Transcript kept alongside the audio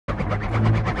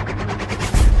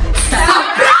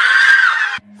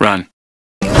Run.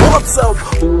 What's up?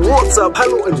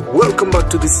 Hello and welcome back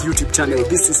to this YouTube channel.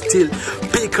 This is still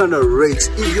PIKA and RAYCH.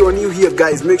 If you are new here,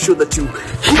 guys, make sure that you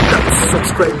hit that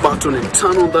subscribe button and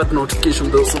turn on that notification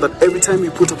bell so that every time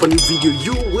you put up a new video,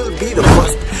 you will be the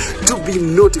first to be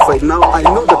notified. Now, I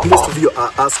know that most of you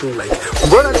are asking like,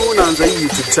 what are you on the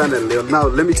YouTube channel? Now,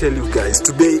 let me tell you guys,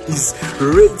 today is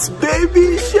RAYCH's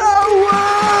baby shower.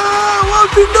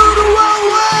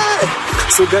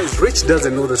 So guys, RAYCH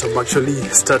doesn't know that I'm actually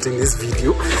starting this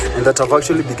video and that I've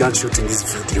actually begun shooting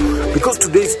this video because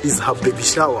today is her baby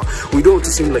shower. We don't want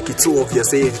to seem like it's so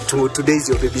obvious. Hey, today is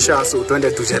your baby shower, so to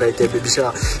baby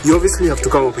shower. You obviously have to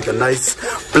come up with a nice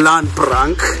planned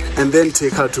prank and then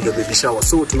take her to the baby shower.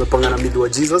 So tumepangana Middle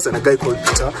of Jesus and a guy called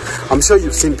Peter. I'm sure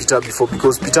you've seen Peter before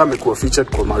because Peter amekuwa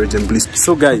featured kwa Marriage and Bliss.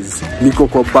 So guys, niko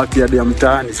kwa backyard ya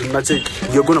mtaani. So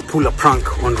you're gonna pull a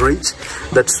prank on RAYCH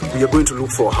that we are going to look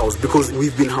for a house because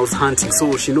we've been house hunting,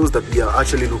 so she knows that we are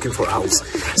actually looking for a house.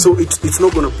 So it's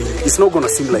not gonna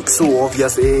seem like so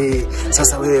obvious. Hey,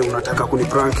 sasa wewe unataka kuni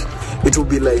prank. It will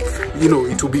be like, you know,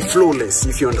 it will be flawless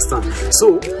if you understand.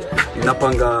 So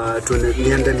napanga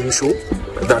niende ni show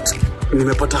that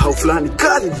nimepata house fulani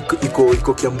kali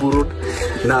iko Kiambu Road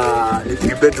na ni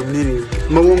 3 bedroom nini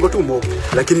mawongo tu mob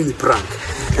lakini ni prank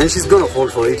and she's gonna fall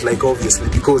for it, like obviously,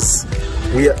 because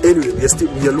we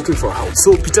are looking for a house.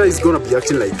 So Peter is gonna be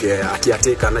acting like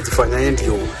akiateka anajifanya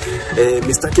ndio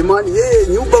Mr. Kemani,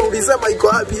 nyumba ulisema iko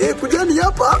wapi, kujani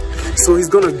hapa. So he's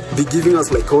gonna be giving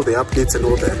us like all the updates and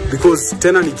all that because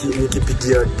tena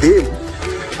nikipigia dem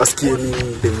asikie ni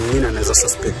dem mwingine anaweza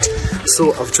suspect.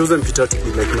 So I've chosen Peter to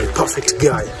be like my perfect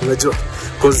guy, unajua,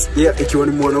 because ikiwa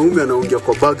ni mwanaume anaongea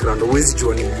kwa background huwezi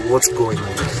jua ni what's going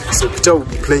on. So Peter will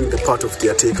be playing the part of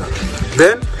caretaker.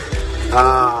 Then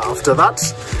after that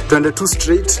tuende tu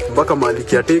straight mpaka mahali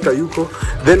caretaker yuko,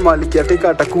 then mahali caretaker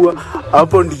atakuwa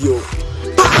hapo ndio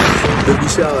baby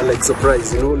shower, like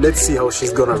surprise, you know. Let's see how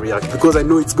she's gonna react because I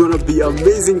know it's gonna be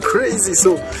amazing, crazy.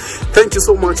 So thank you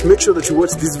so much. Make sure that you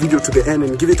watch this video to the end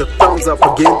and give it a thumbs up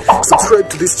again. Subscribe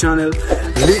to this channel,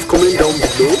 leave comment down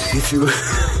below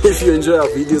if you enjoy our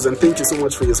videos, and thank you so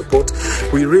much for your support.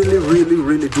 We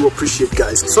really do appreciate,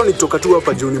 guys. So nitoka tu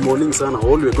hapa Juni morning sana.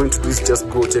 All we're going to do is just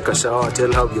go take a shower,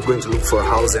 tell her we're going to look for a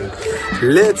house, and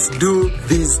let's do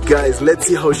this, guys. Let's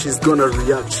see how she's gonna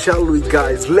react, shall we,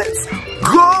 guys? Let's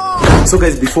go. So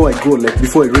guys, before I go,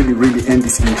 before I really end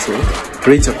this intro,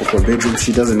 RAYCH up her bedroom.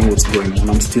 She doesn't know what's going on.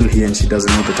 I'm still here and she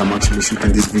doesn't know that I'm actually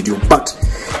shooting this video. But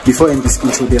before I end this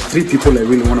intro, there are 3 people I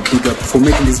really want to pick up for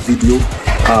making this video,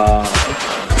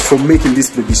 for making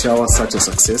this baby shower such a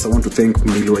success. I want to thank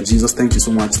Middle of Jesus. Thank you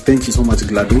so much. Thank you so much,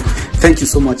 Gladu. Thank you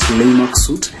so much, Laymax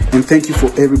Suit. And thank you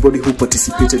for everybody who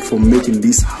participated for making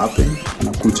this happen.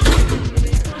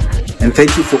 And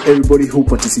thank you for everybody who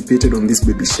participated on this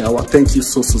baby shower. Thank you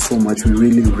so much. We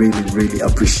really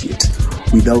appreciate.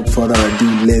 Without further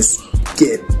ado, let's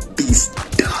get this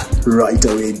done right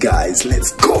away, guys.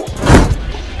 Let's go.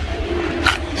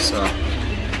 So,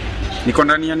 niko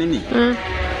ndani ya nini?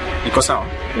 Niko sawa?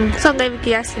 Songa hivi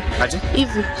kiasi. Aje?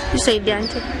 Hivi, isaidie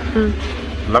ante.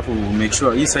 Alafu make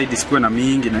sure hii side isikuwe na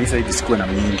mingi na hii side isikuwe na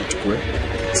mingi, tukue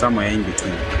somewhere in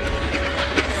between.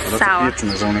 Sawa. Pia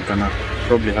tunazaonekana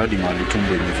probably hadi mahali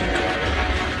tumbo imefika.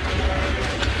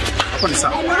 Hapo ni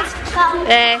sawa?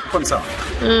 Hapo ni sawa?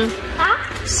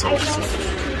 Sawa.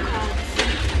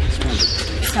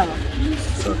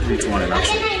 So, 3, 2, 1 and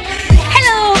action.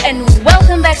 Hello and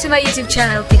welcome back to my YouTube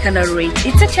channel, PIKA and RAYCH.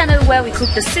 It's a channel where we cook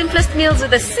the simplest meals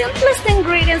with the simplest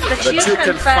ingredients that you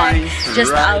can find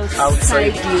just right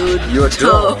outside your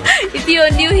door. If you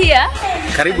are new here,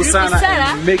 Karibu sana,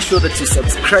 and make sure that you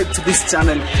subscribe to this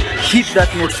channel, hit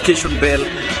that notification bell,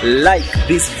 like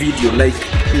this video, like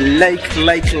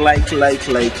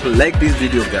this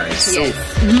video, guys. Yes.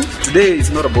 So today is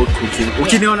not about cooking.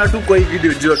 Ukiniona tu kwa hii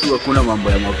video jua tu hakuna mambo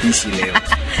ya mapishi leo.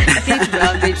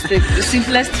 I think it's the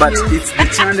simplest but meals. It's the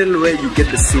channel where you get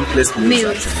the simplest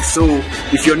meals actually. So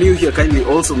if you're new here, kindly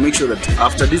also make sure that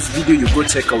after this video you go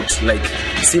check out like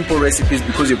simple recipes,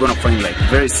 because you're gonna find like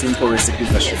very simple recipes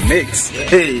that she makes.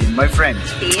 Hey, my friend.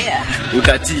 Yeah.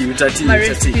 Utati. My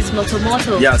recipe is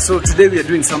moto. Yeah, so today we are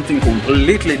doing something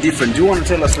completely different. Do you want to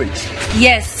tell us, RAYCH?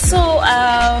 Yes, so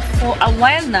for a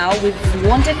while now we've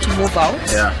wanted to move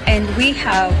out, and we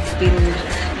have been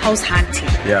house hunting.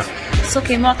 Yeah. So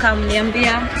Kemoka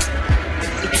Mniambia,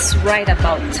 it's right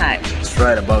about time. It's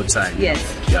right about time. Yes.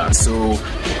 Yeah, so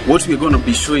what we're going to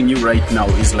be showing you right now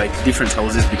is like different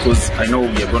houses, because I know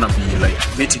we're going to be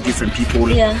like meeting different people.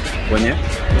 Yeah.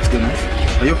 What's going on?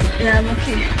 Are you okay? Yeah, I'm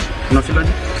okay. You feel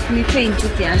like? Me paying 2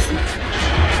 kiasi.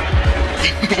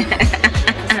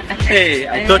 Hey,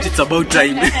 I thought it's about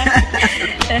time.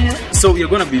 So we're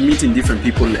gonna be meeting different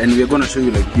people, and we're gonna show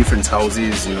you like different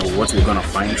houses, you know, what we're gonna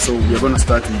find. So we're gonna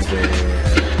start with the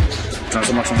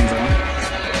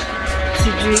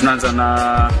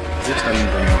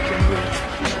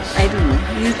I don't know.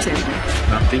 You tell me.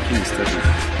 I'm thinking we start with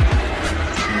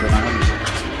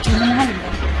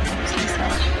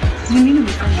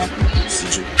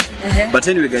But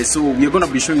anyway, guys, so we're gonna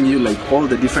be showing you like all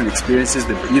the different experiences,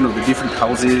 the different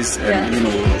houses, and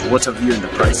what have you and the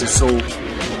prices. So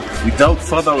without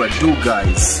further ado,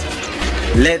 guys,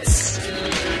 let's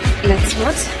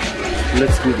what?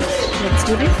 Let's do this. Let's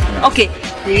do this. Okay,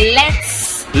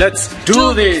 let's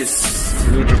do this.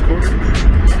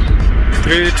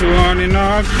 3, 2, 1 in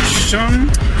action.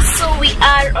 So we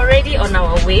are already on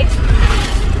our way.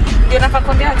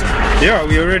 Yeah,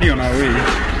 we're already on our way.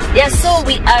 Yeah, so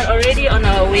we are already on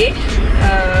our way to...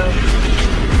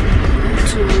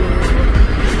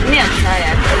 Me, I'm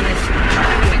tired, honestly.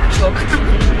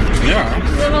 Yeah.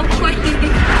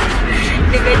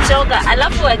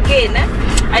 Alafu again,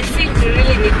 I think we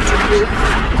really need to go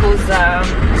because...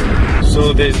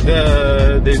 So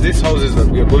there's these houses that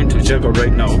we are going to check out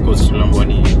right now because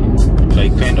Lambwani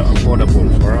like kind of affordable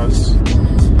for us.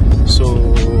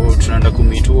 So tunaenda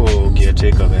kumituo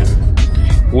caretaker there.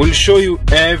 We'll show you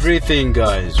everything,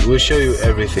 guys. We'll show you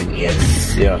everything.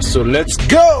 Yes. Yeah. So let's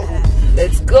go.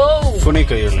 Let's go.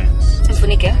 Funika your lens.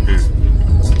 Funika.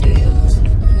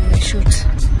 Shoot.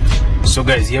 So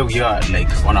guys, here we are,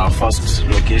 like on our first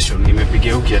location.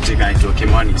 Nimepigia huko caretaker into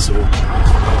Kimani. So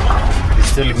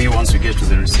he's telling me once we get to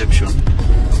the reception,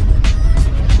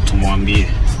 tumwambie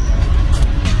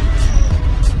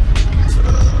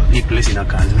hii place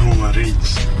inakaa noma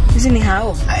RAYCH. Hizi ni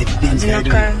hao? I think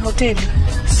zinakaa hotel.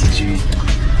 Sijui.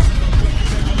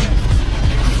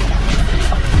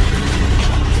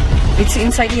 It's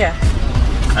inside here?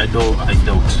 I doubt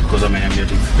because I'm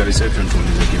getting the reception to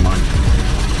the Kimani.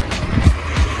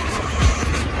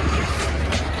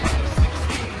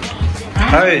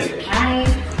 Hi. Hi.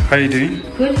 How are you doing?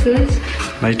 Good.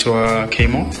 Naitwa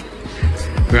Kemo.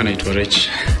 Wewe naitwa RAYCH.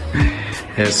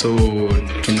 So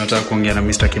tunataka kuongea na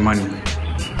Mr. Kimani.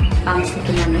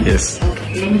 Kimani? Yes.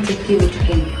 Okay, let me take you to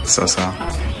Kimani. So. Okay.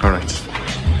 All right.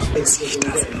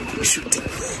 Shooting.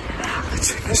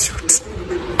 Shoot.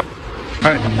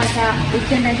 Hi. But we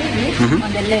can do it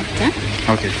on the left,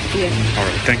 huh? Okay. Yeah. All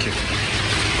right. Thank you.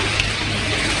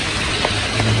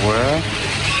 Where?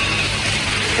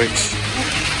 RAYCH.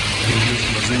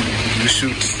 You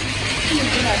shoot.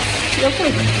 You're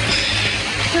good.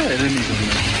 Yeah, let me go.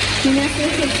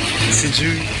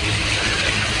 Sijui.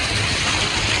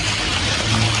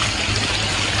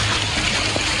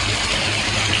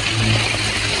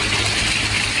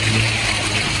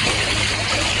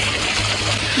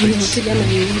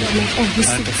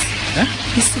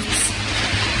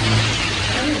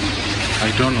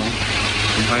 I don't know.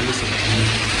 If I listen,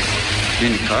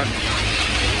 in car.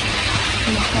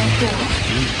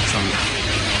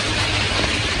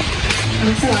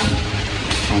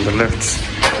 On the left.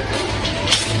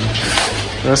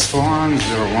 That's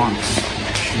 101.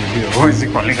 Who is he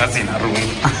calling us in a room?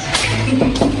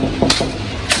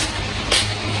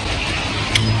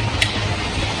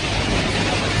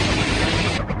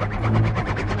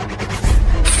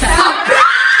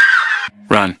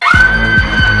 Run.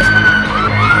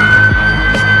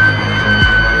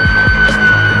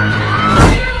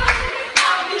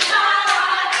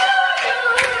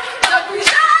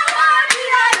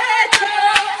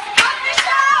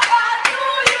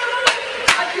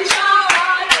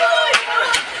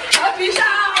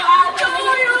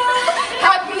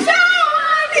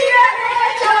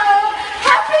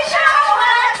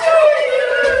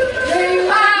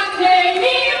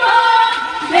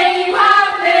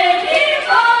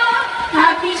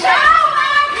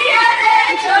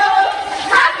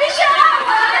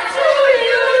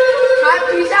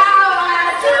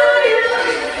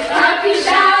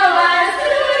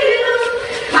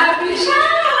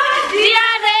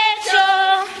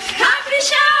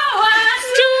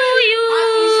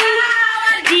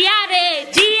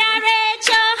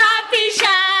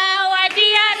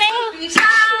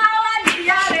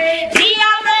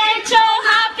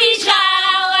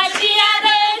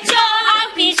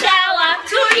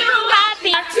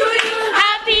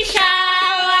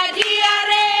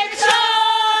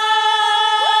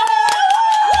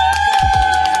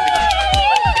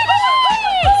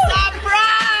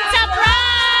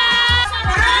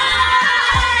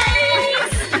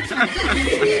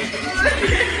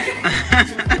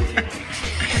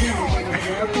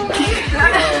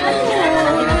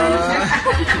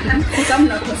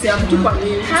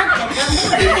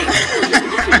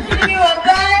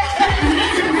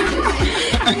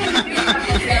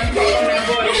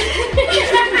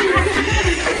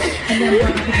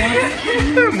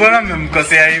 Mbona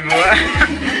mmemkosea hivyo?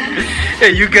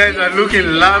 Hey, you guys are looking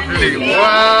lovely. Wow.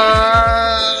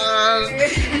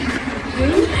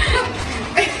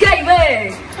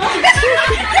 Kaiwe.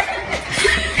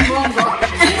 Mongo.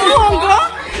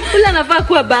 Ula anafaa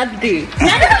kuwa birthday.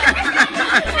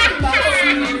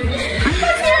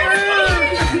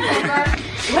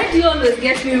 Why do you always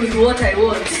get me with what I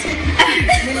want?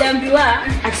 Niliambiwa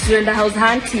atuenda house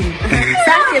hunting.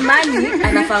 Sasa Kemani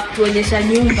anafaa kutuonyesha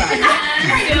nyumba.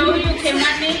 Huyu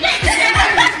Kemani.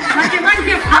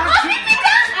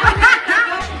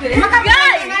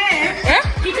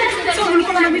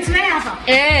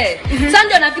 Sasa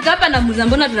ndio anafika hapa na muza,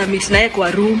 mbona tuna meet naye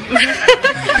kwa room.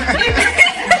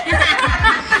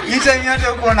 Hicho nyote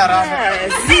uko na raha.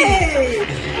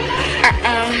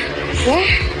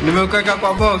 Nimekuweka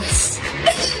kwa box.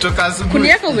 Toka asubuhi.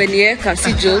 Kuniweka umeniweka,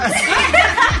 si jokes.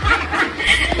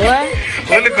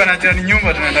 Wale kuna tani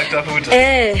nyumba tunaenda kutafuta.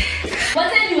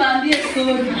 Wacha niwaambie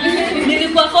story.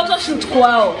 Nilikuwa photoshoot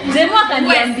kwao. Demo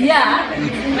akaniambia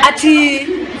ati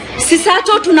si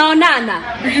Sato tunaonana.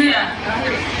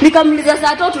 Nikamuuliza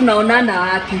Sato tunaonana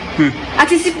wapi?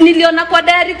 Ati niliona kwa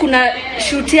diary kuna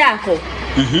shoot yako.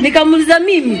 Nikamuuliza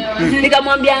mimi.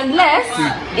 Nikamwambia unless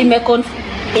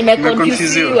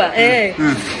imeconfusiwa.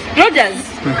 Rogers.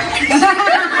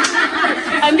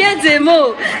 Ambia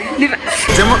Demo.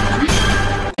 Demo.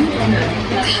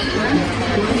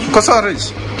 Kosa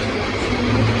RAYCH.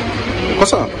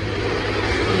 Kosa.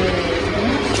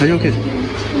 Are you okay?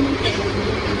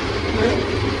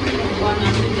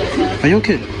 Are you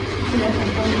okay?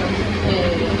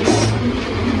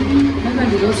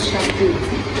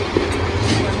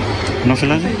 No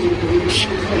feeling?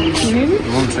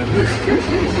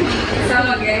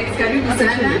 Sawa guys, karibu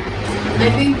sana. I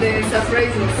think the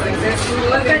surprise was successful.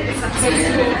 Was it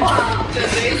successful? Wow, it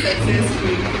was very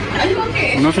successful. Are you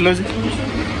okay? No feeling?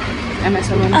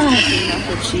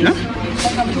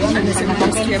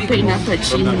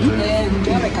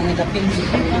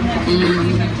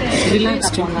 Relax.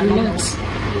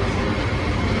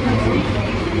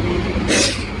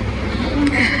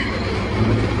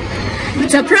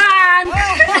 It's a prank.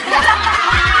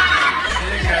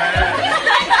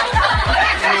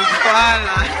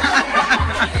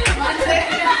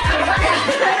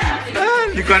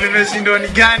 Niko nimeshindwa ni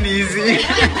gani hizi?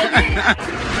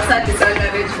 Asante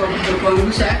sana RAYCH for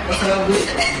kuangusha kwa sababu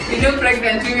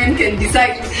pregnant women can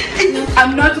decide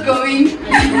I'm not going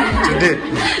today.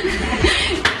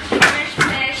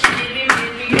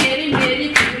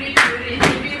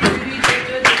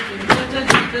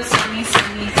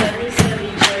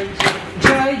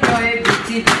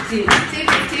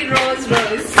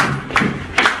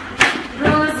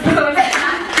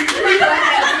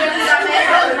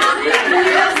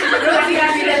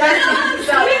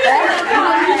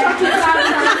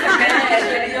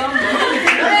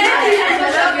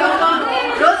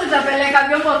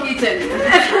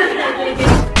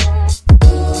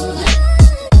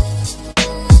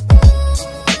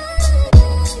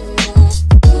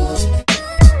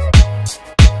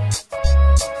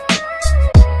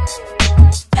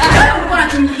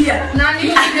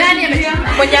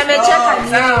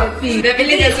 The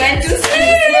villagers went to see.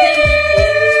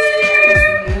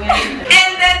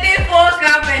 And then they woke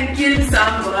up and killed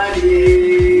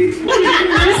somebody.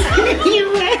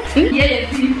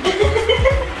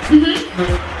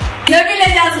 The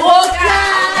villagers woke up.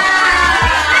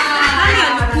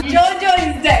 Jojo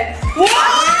is dead.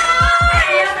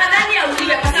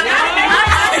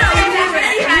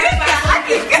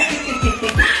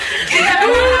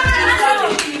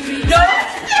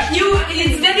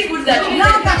 It's very good that you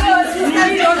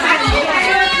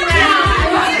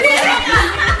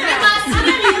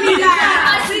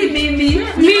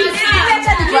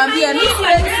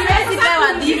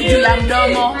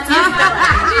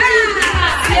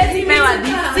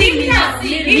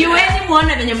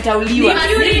muone venye mtauliwa.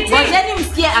 Wajeni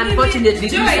msikie unfortunately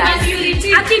tu sasa.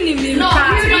 Haki ni mimi.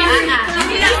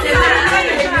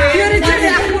 Purity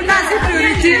hakuna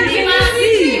purity.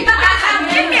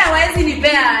 Mimi hawezi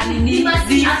nipea nini?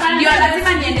 Ndio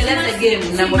lazima niendeleze game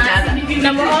na motaka.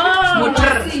 Na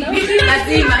motor.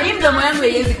 Lazima hii mdomo yangu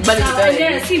haiwezi kubali kidogo.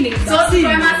 So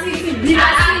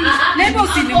lebo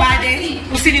usinibade.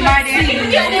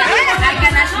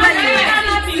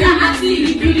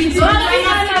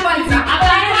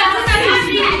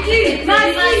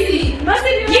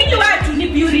 Yini watu ni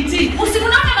purity.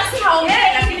 Usimunaona basi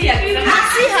haongei lakini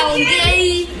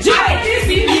haongei.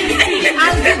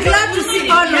 I'm glad to see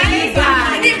all of you guys.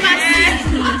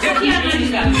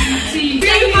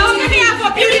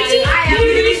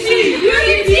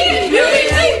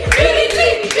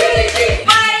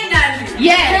 Finally.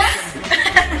 Yes.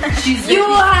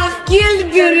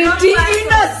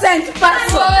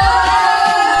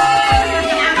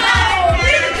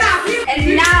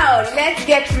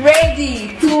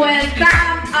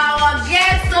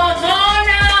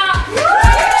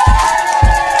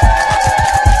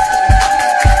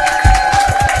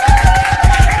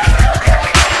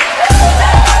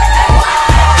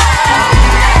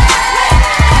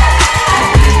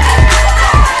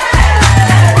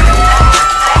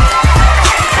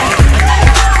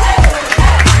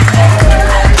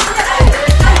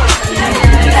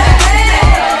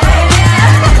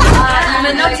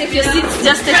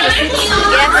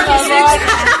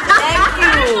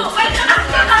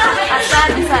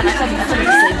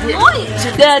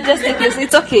 Yeah, just take this.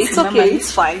 It's okay. It's okay.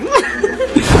 It's fine.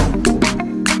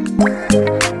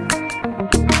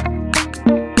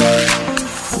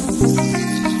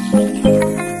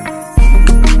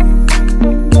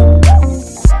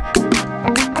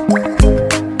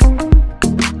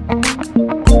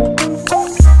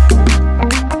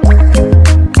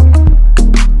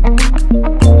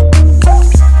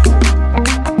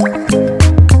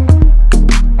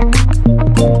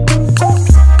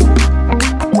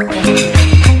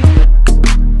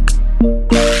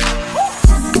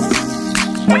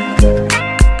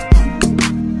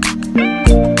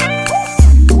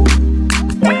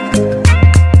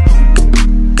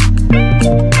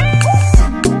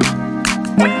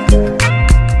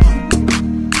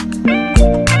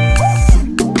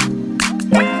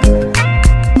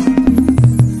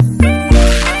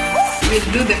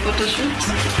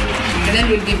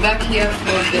 We'll be back here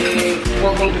for the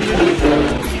walk of beauty.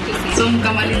 So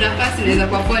mkamaliza pasi naweza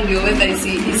kwa kuwa ndio weather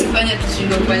isifanye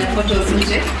tushindwe kufanya photos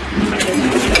nje.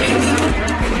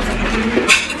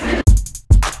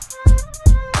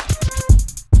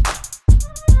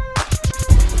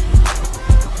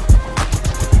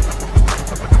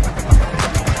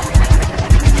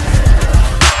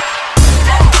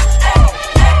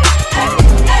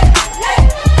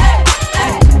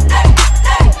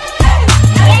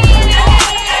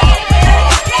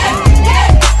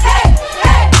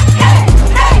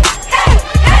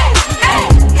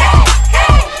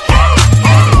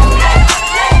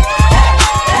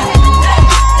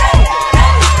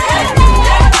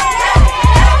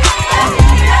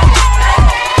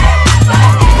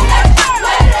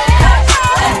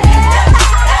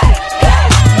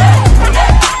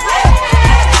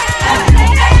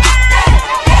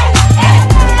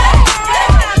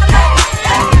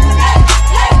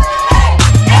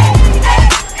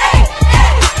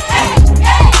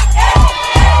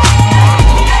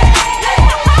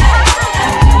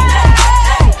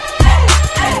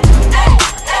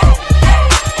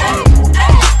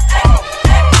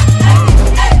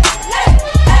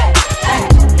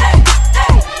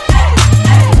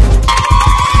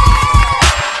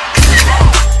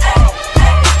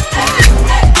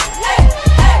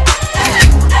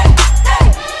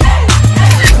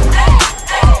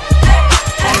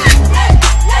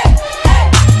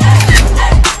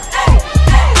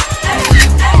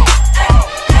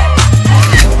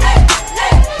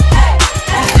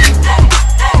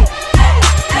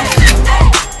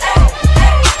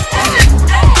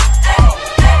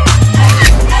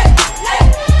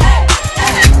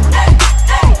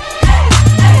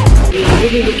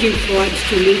 Looking forward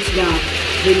to meet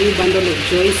the new bundle of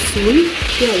joy soon.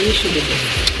 Yeah, I wish you the best.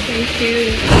 Thank you.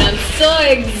 I'm so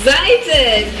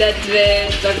excited that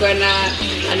we're gonna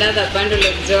another bundle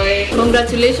of joy.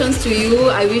 Congratulations to you.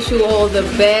 I wish you all the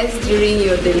best during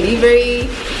your delivery.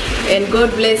 And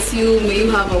God bless you. May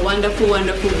you have a wonderful,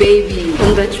 wonderful baby.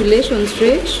 Congratulations,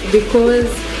 Rach, because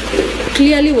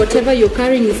clearly whatever you're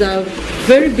carrying is a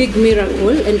very big miracle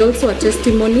and also a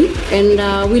testimony, and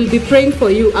we'll be praying for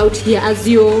you out here as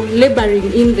you're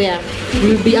laboring in there.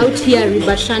 We'll be out here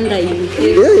ribashanda you.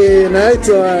 Yeah, nice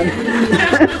one.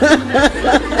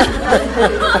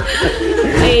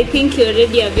 I think you're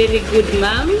already a very good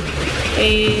mom,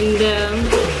 and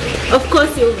of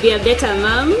course you'll be a better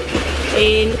mom.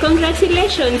 And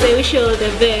congratulations, I wish you all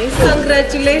the best.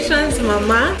 Congratulations,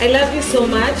 Mama. I love you so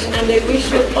much and I wish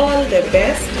you all the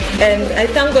best. And I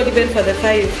thank God even for the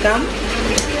far you've come.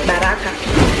 Baraka.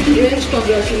 Huge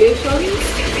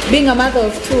congratulations. Being a mother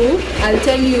of two, I'll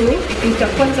tell you,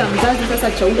 itakuwa mzazi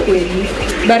sasa cha ukweli.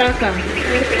 Baraka.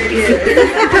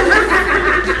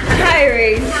 Hi,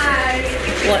 Ray. Hi.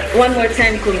 One more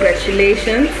time,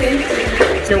 congratulations.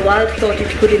 The world thought it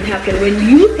couldn't happen when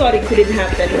you thought it couldn't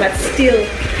happen, but still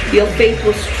your faith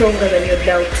was stronger than your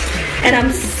doubt. And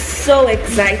I'm so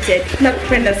excited.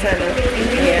 Nakupenda sana.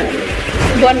 Yeah.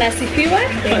 Bwana asifiwe.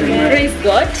 Praise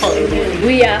God.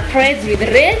 We are friends with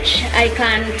RAYCH. I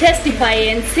can testify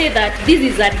and say that this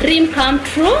is a dream come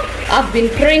true. I've been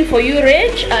praying for you,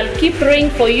 RAYCH. I'll keep praying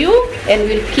for you and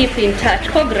we'll keep in touch.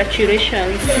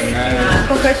 Congratulations.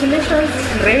 Congratulations,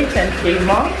 RAYCH and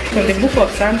Kilmore, from the book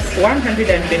of Psalms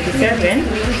 127,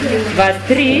 verse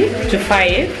 3 to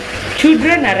 5.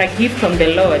 Children are a gift from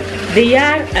the Lord. They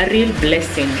are a real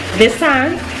blessing. The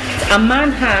son a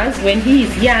man has when he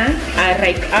is young are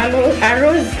like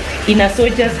arrows in a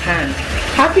soldier's hand.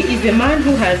 Happy is the man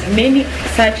who has many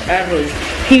such arrows.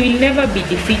 He will never be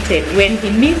defeated when he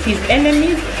meets his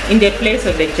enemies in the place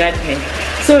of the judgment.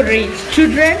 So RAYCH,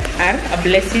 children are a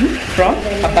blessing from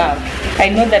above. I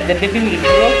know that the baby will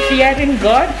grow fearing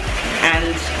God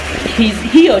and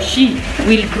he or she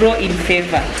will grow in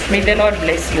favor. May the Lord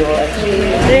bless you all.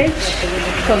 Rich,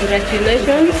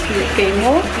 congratulations, you came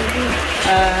home.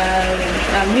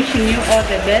 I'm wishing you all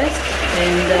the best,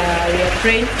 and we are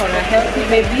praying for a healthy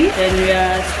baby, and we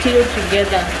are still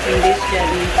together in this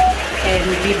journey, and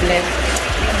be blessed.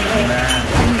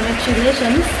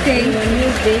 Congratulations to your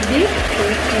new baby,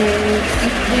 and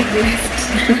be blessed.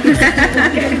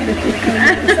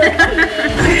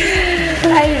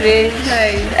 Hi, Rich.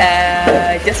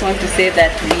 Hi. Just want to say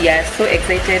that we are so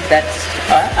excited that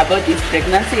about this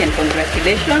pregnancy, and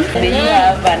congratulations. May you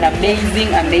have an amazing,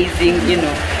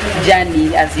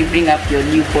 journey as you bring up your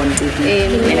newborn baby.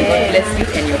 And God bless you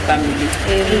and your family.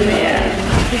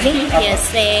 Yes,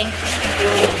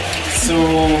 So,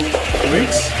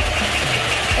 Rich,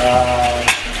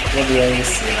 what do I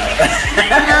say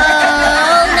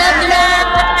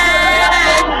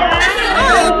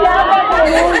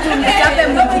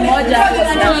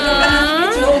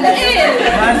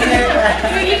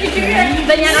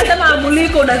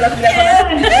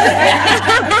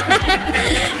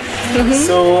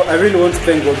So I really want to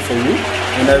thank God for you,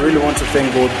 and I really want to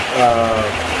thank God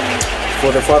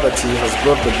for the fact that He has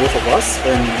brought the both of us,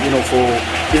 and for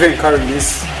even carrying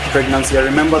this pregnancy. I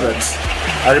remember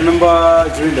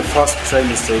during the first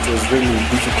trimester it was really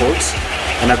difficult,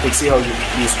 and I could see how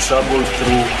you struggled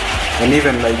through, and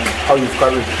even like how you've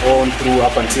carried on through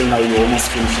up until now. You almost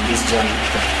finished this journey,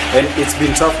 and it's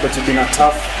been tough, but you've been a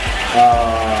tough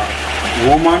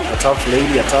woman, a tough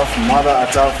lady, a tough mother, a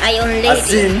tough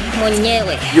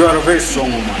you are a very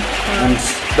strong woman, and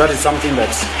that is something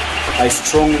that I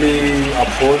strongly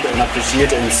uphold and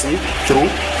appreciate and see through.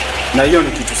 Now you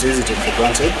need to say it for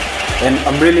granted, and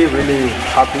I'm really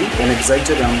happy and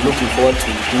excited, and I'm looking forward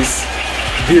to this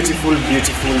beautiful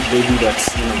baby that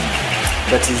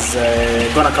is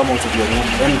gonna come out of your womb,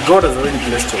 and God has already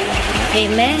blessed your womb.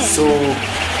 Amen. So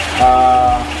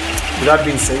with that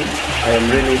being said, I am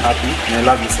really happy, and I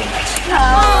love you so much.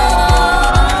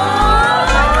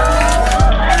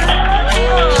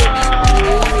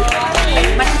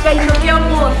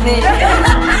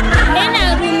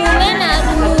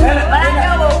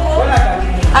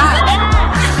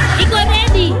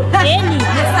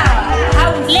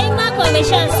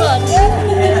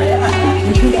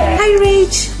 Hi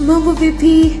Rach, Mambo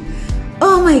VP.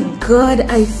 Oh my god,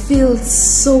 I feel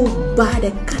so bad.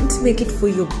 I can't make it for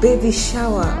your baby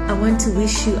shower. I want to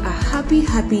wish you a happy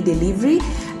delivery.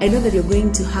 I know that you're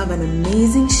going to have an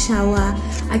amazing shower.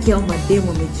 Aki au mademu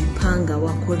wamejipanga,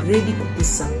 wako ready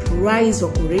kukusurprise,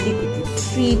 wako ready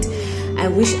kukutreat. I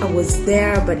wish I was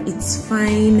there, but it's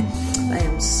fine. I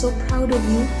am so proud of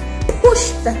you.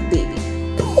 Push that baby.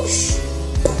 Push.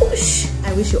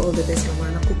 I wish you all the best,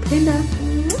 mama. Nakupenda.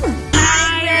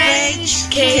 Hi, RAYCH,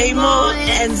 Kamo,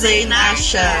 and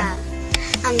Zainasha.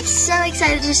 I'm so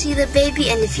excited to see the baby,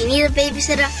 and if you need a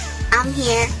babysitter, I'm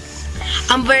here.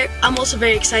 I'm also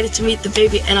very excited to meet the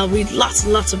baby, and I'll read lots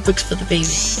and lots of books for the baby.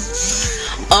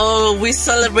 Oh, we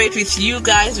celebrate with you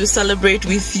guys. We celebrate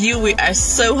with you. We are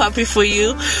so happy for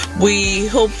you. We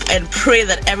hope and pray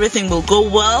that everything will go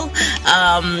well.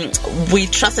 We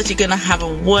trust that you're gonna have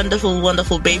a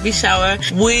wonderful baby shower.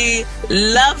 We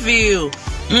love you.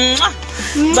 Mwah.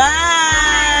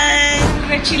 Bye.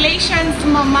 Congratulations,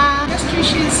 Mama. Best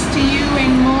wishes to you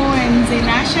and Mo and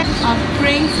Zainasha. I'm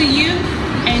praying for you,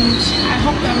 and I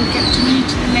hope I will get to meet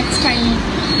the next time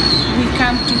we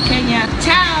come to Kenya.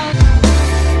 Ciao.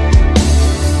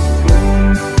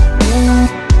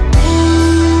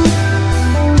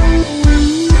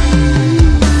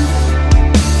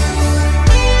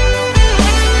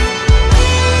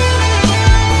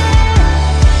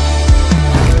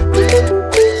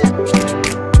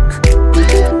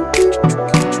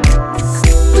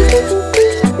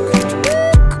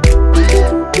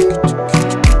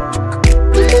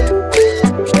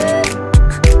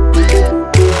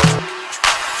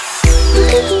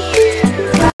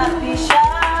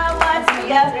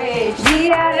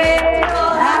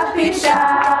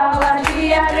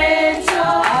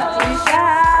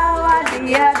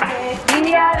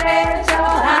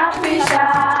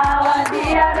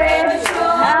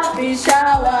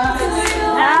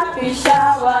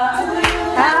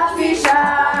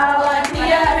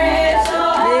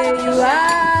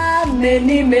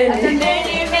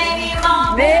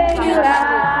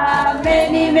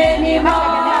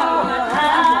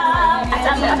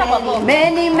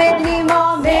 Many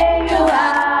more, may you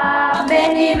have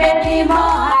many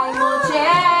more.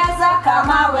 Haimocheza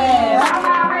kama wewe,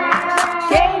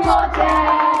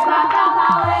 keimocheza kama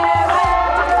wewe,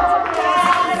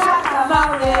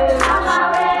 kama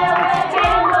wewe,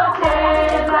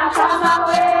 keimocheza kama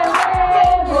wewe,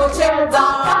 keimocheza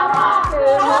kama wewe.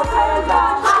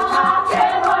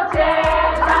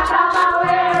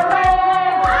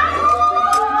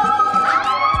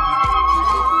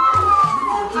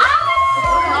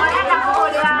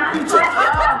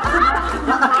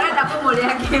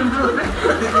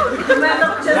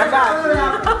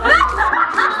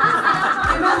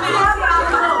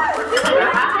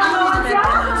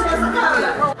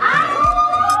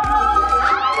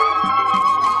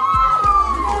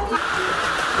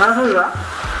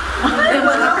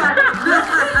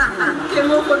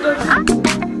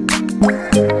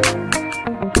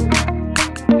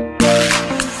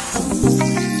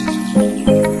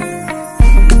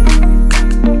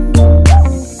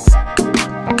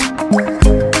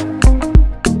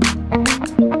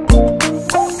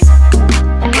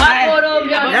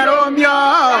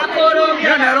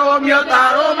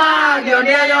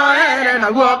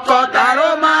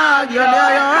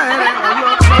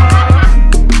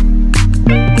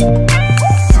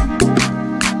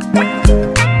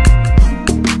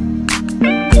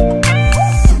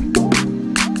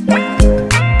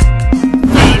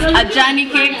 Ajani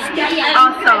cake.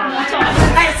 Awesome.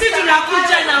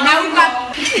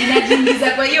 Inajiingiza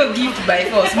kwa hiyo gift by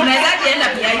force. Mnaweza kienda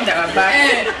behind our back.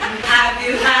 Have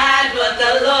you heard what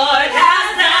the Lord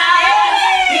has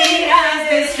done? He has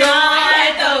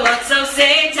destroyed the works of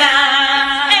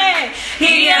Satan.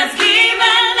 He has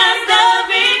given us the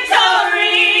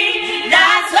victory.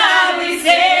 That's why we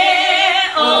say,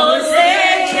 oh,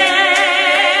 Satan.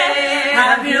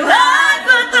 Have you heard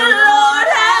what the Lord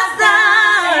has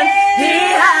done? He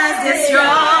has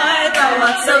destroyed the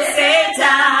works of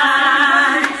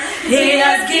Satan. He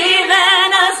has given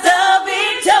us the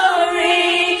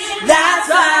victory. That's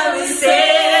why we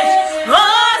say,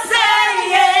 oh, say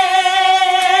yeah.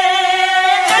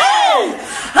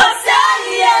 Oh, say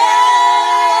yeah.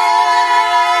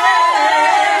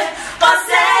 Oh,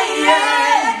 say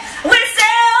yeah. We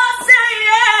say, oh, say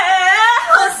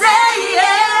yeah. Oh, say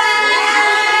yeah.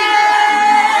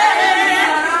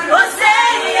 Oh, say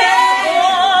yeah.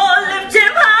 Oh, lift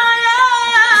him higher.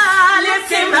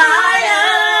 Lift him higher.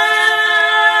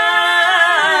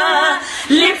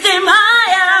 Lift him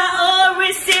higher, oh,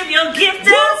 receive your gift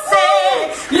and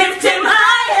say, lift him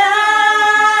higher.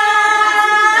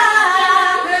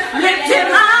 Lift him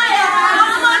higher.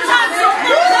 One more time, so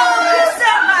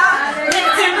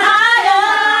lift him higher.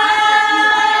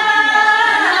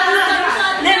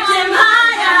 Lift him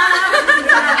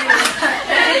higher.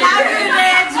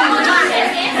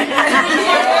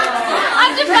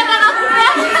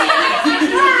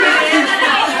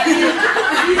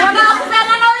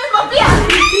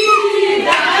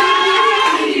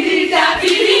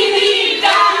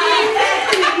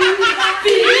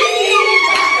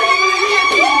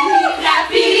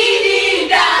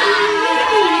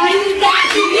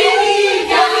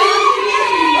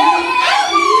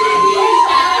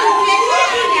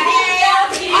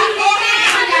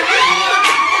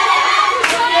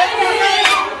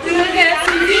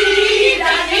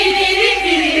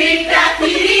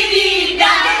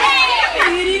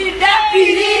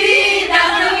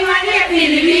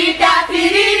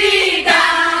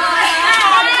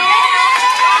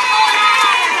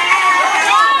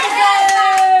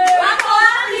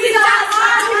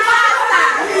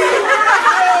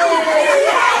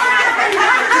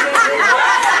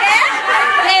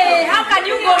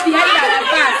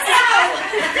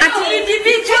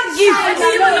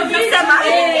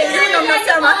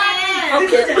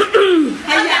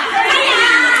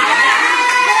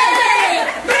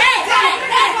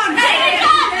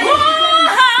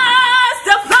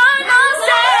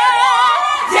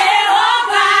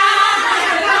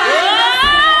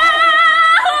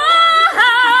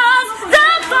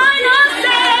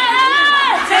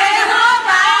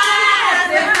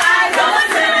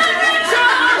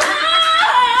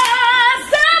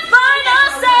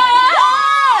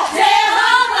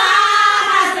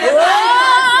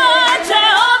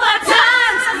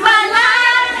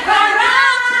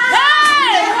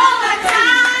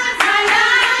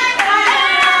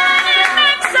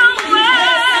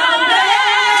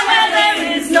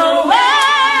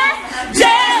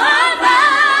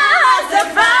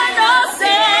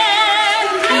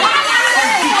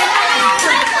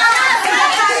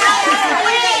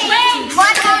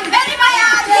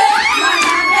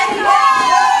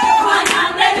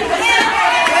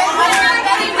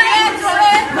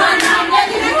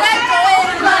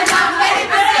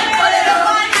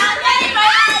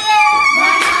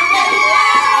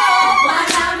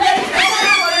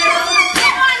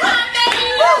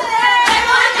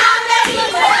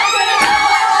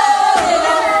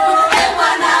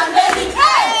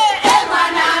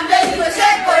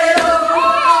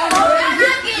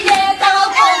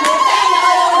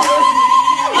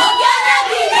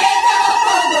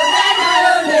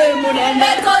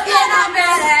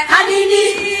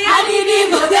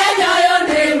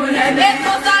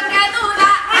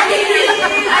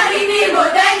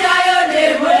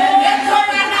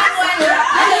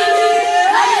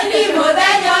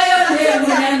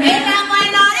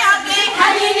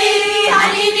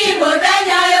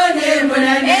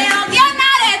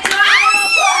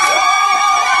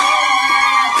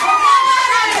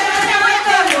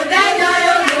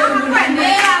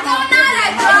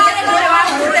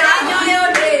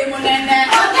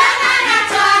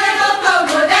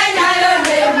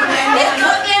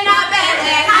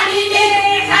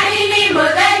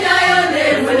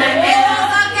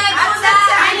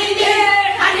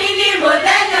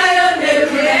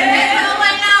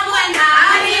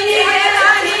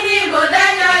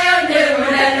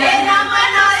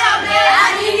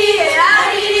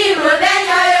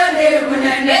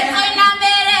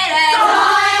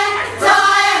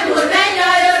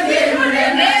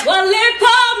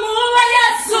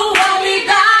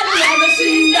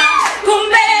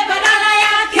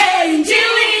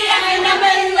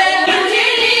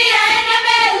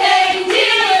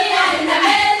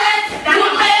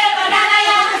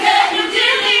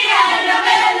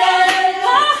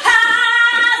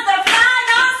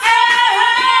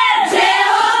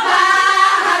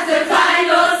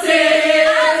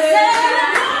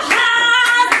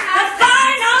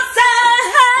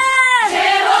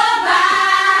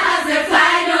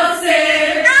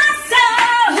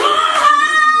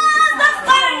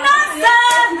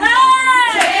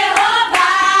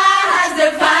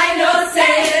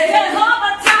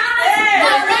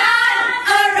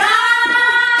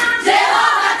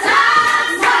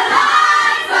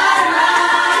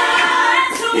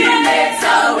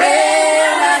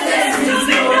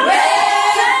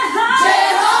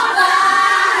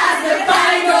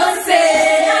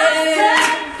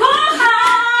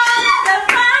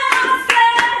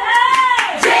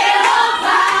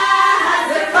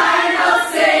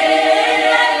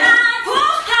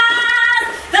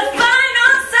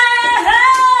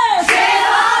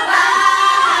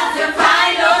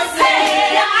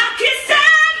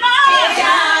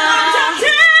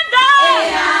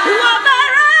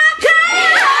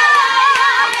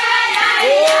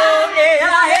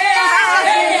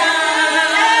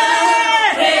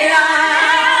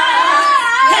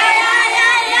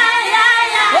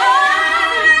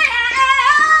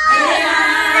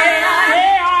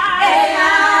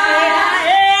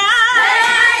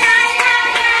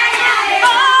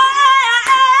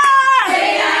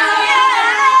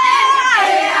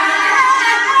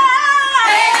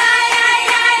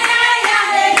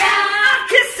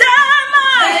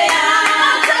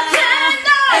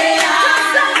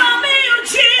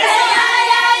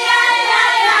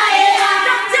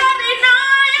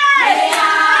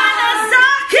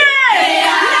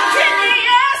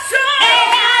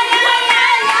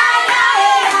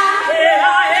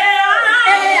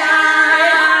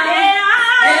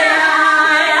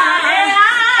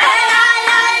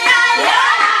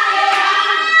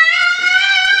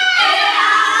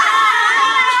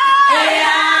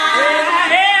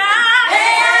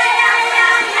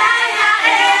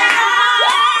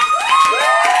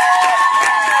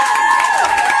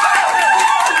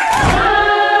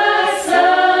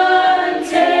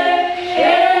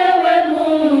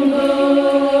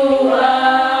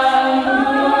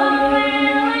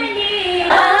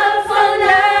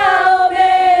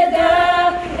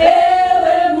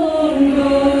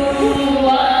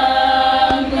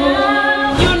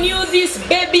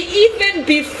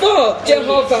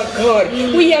 Jehovah God.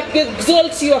 We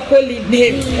exalt your holy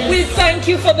name. We thank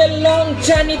you for the long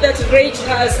journey that RAYCH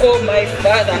has, oh my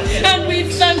Father. And we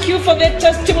thank you for the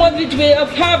testimony that we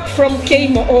have had from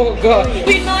Kemo, oh God.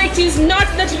 We know it is not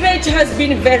that RAYCH has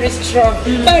been very strong,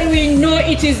 but we know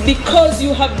it is because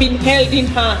you have been held in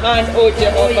her hand, oh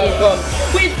Jehovah God.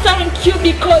 We thank you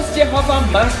because, Jehovah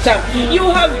Master, you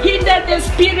have hindered the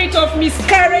spirit of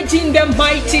miscarriage in the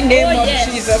mighty name of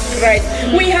Jesus Christ.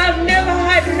 We have never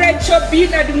had Rachel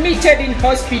being admitted in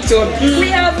hospital. We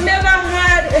have never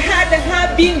had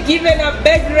her being given a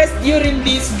bed rest during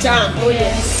this time.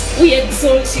 We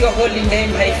exalt your holy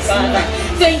name, my Father.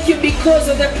 Thank you because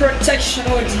of the protection,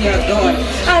 oh dear God.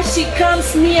 As she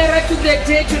comes nearer to the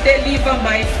day to deliver,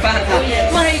 my Father.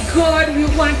 My God, we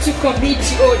want to commit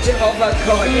you, oh Jehovah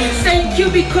God. Thank you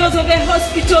because of the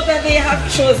hospital that they have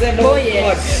chosen, oh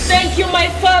God. Thank you, my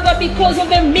Father, because of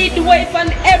the midwife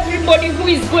and everybody who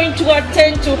is going to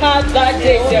attend to her that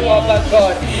day, Jehovah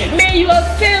God. May your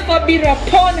favor be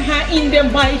upon her in the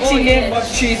mighty name of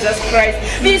Jesus Christ.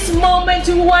 This moment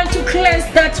we want to cleanse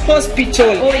that hospital.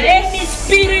 Any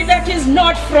spirit that is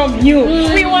not from you,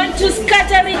 we want to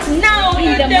scatter it now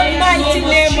in the mighty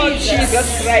name of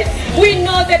Jesus Christ. We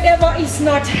know the devil is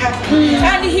not happy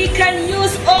and he can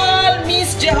use all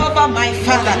means, Jehovah my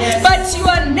Father, but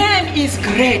your name is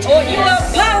great, your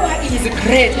power is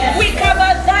great. We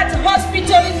cover that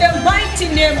hospital in the mighty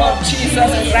name of Jesus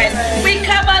Christ. We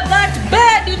cover that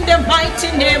bed in the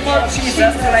mighty name of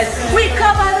Jesus Christ. We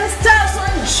cover the staffs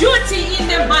on duty in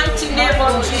the mighty name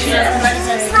of Jesus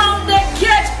Christ. From the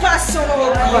gate person,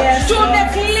 oh God, to the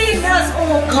cleaners,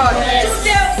 oh God, to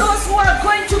those who are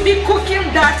going to be cooking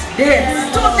that day,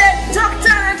 to the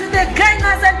doctor and to the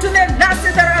gynecologists and to the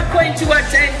nurses that are going to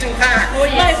attend to her.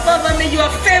 My Father, may your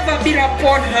favor be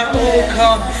upon her, oh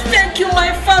God. Thank you,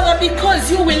 my Father,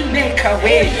 because you will make a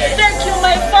way. Thank you,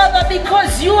 my Father,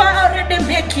 because you are already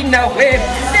making a way.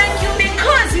 Thank you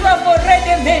because you have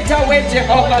already made a way,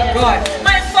 Jehovah God.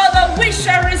 My Father, we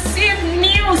shall receive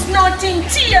news not in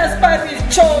tears but with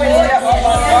joy,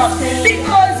 Jehovah God,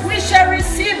 because we shall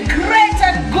receive great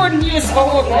and good news,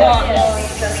 oh God.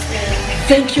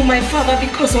 Thank you, my Father,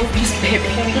 because of this baby.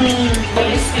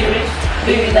 Holy Spirit,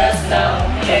 be with us now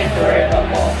and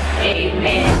forevermore.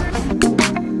 Amen.